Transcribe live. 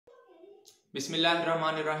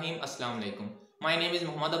Bismillahirrahmanirrahim. Assalamu alaikum. My name is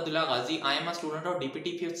Muhammad Abdullah Ghazi. I am a student of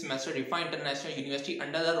DPT 5th semester Rifa International University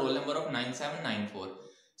under the roll number of 9794.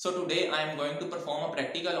 So today I am going to perform a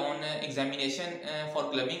practical on examination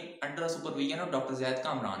for clubbing under supervision of Dr. Zaid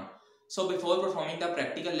Kamran. So before performing the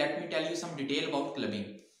practical, let me tell you some detail about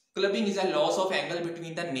clubbing. Clubbing is a loss of angle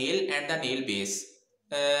between the nail and the nail base.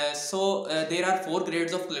 There are 4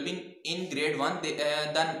 grades of clubbing. In grade 1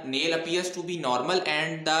 the nail appears to be normal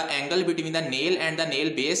and the angle between the nail and the nail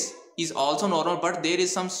base is also normal, but there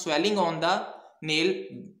is some swelling on the nail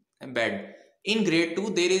bed. In grade 2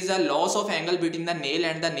 there is a loss of angle between the nail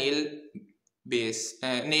and the nail base,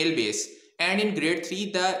 and in grade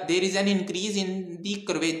 3 there is an increase in the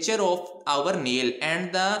curvature of our nail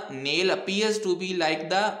and the nail appears to be like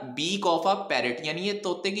the beak of a parrot, यानी ये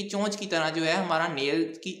तोते की चोंच की तरह जो है हमारा nail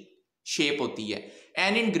की shape होती है.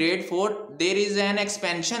 And in grade 4 there is an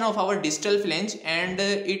expansion of our distal flange and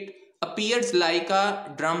it appears like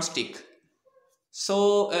a drumstick. So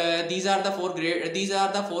these are the four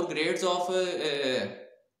grades of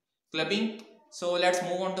clubbing. So let's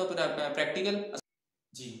move on to practical.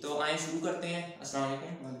 जी तो आइए शुरू करते हैं. अस्सलाम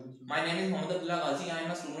वालेकुम. My name is Muhammad Abdullah Ghazi. I am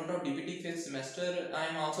a student of DPT 5th semester. I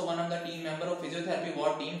am also one of the team member of physiotherapy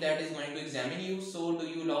ward team that is going to examine you. So do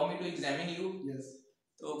you allow me to examine you? Yes.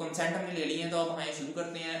 तो consent हमने ले लिए हैं, तो अब आइए शुरू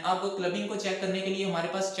करते हैं. अब क्लबिंग को चेक करने के लिए हमारे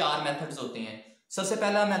पास 4 मेथड्स होते हैं. सबसे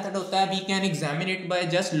पहला मेथड होता है we can examine it by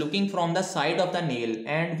just looking from the side of the nail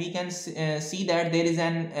and we can see that there is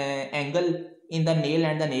an angle in the nail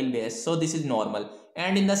and the nail base, so this is normal.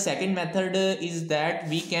 And in the second method is that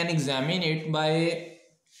we can examine it by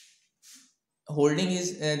holding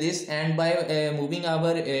this and by moving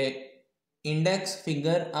our index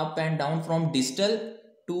finger up and down from distal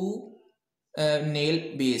to nail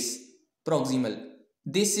base proximal.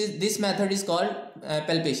 This method is called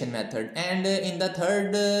palpation method. And in the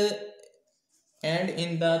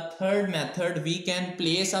third method we can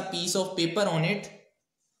place a piece of paper on it.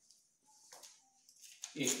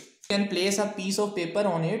 You can place a piece of paper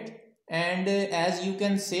on it and as you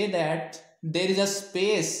can say that there is a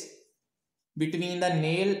space between the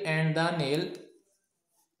nail and the nail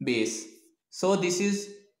base, so this is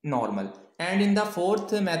normal. And in the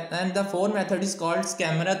fourth method is called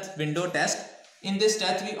Scammerath window test. In this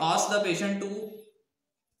test we ask the patient to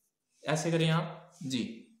ऐसे करें आप जी.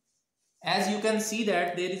 As you can see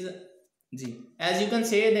that there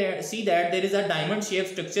is a diamond shaped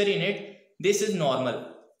structure in it. This is normal.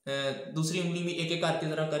 दूसरी उंगली में एक एक करके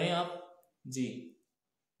जरा करें आप जी.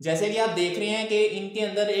 जैसे कि आप देख रहे हैं कि इनके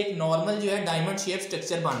अंदर एक नॉर्मल जो है डायमंड शेप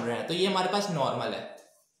स्ट्रक्चर बन रहा है, तो ये हमारे पास नॉर्मल है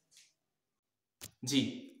जी.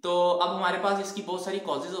 तो अब हमारे पास इसकी बहुत सारी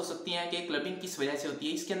कॉजेज हो सकती हैं कि क्लबिंग किस वजह से होती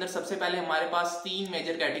है. इसके अंदर सबसे पहले हमारे पास 3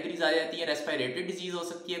 मेजर कैटेगरीज आ जाती है. रेस्पिरेटरी डिजीज हो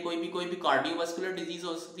सकती है, कोई भी कार्डियोवास्कुलर डिजीज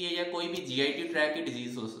हो सकती है, या कोई भी जीआईटी ट्रैक की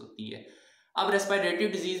डिजीज हो सकती है. अब रेस्पिरेटरी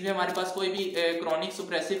डिजीज में हमारे पास कोई भी क्रॉनिक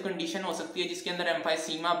सुप्रेसिव कंडीशन हो सकती है जिसके अंदर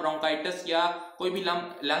एम्फाइसीमा, ब्रोंकाइटिस या कोई भी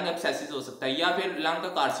लंग एब्सेसिस हो सकता है, या फिर लंग का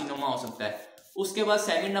कार्सिनोमा हो सकता है. उसके बाद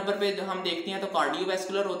सेकंड नंबर पे जो हम देखते हैं तो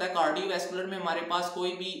कार्डियोवैस्कुलर होता है. कार्डियोवैस्कुलर में हमारे पास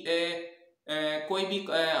कोई भी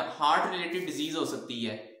हार्ट रिलेटेड डिजीज हो सकती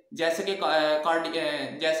है, जैसे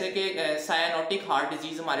कि साइनोटिक हार्ट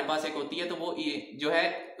डिजीज हमारे पास एक होती है, तो वो जो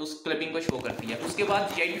है उस क्लबिंग को शो करती है. उसके बाद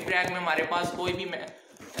जीआईटी ट्रैक में हमारे पास कोई भी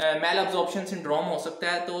मेल अब्जॉर्प्शन सिंड्रोम हो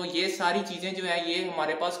सकता है. तो ये सारी चीजें जो है ये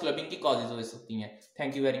हमारे पास क्लबिंग की कॉजेज हो सकती हैं.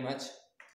 Thank you very much.